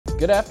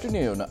Good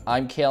afternoon,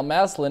 I'm Cael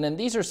Maslin, and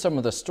these are some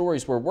of the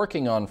stories we're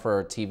working on for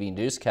our TV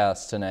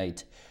newscast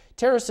tonight.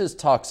 Terrace's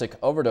toxic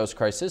overdose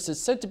crisis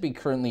is said to be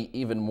currently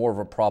even more of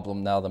a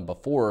problem now than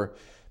before.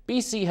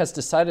 BC has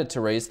decided to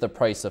raise the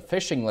price of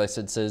fishing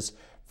licenses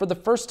for the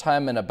first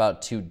time in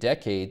about 2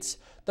 decades.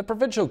 The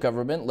provincial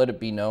government let it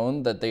be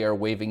known that they are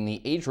waiving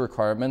the age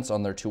requirements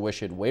on their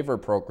tuition waiver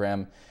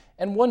program,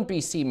 and one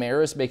BC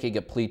mayor is making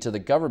a plea to the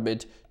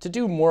government to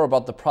do more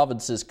about the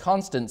province's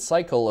constant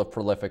cycle of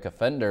prolific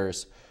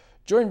offenders.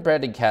 Join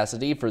Brandon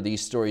Cassidy for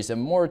these stories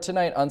and more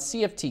tonight on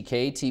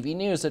CFTK-TV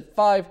News at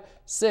 5,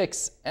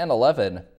 6, and 11.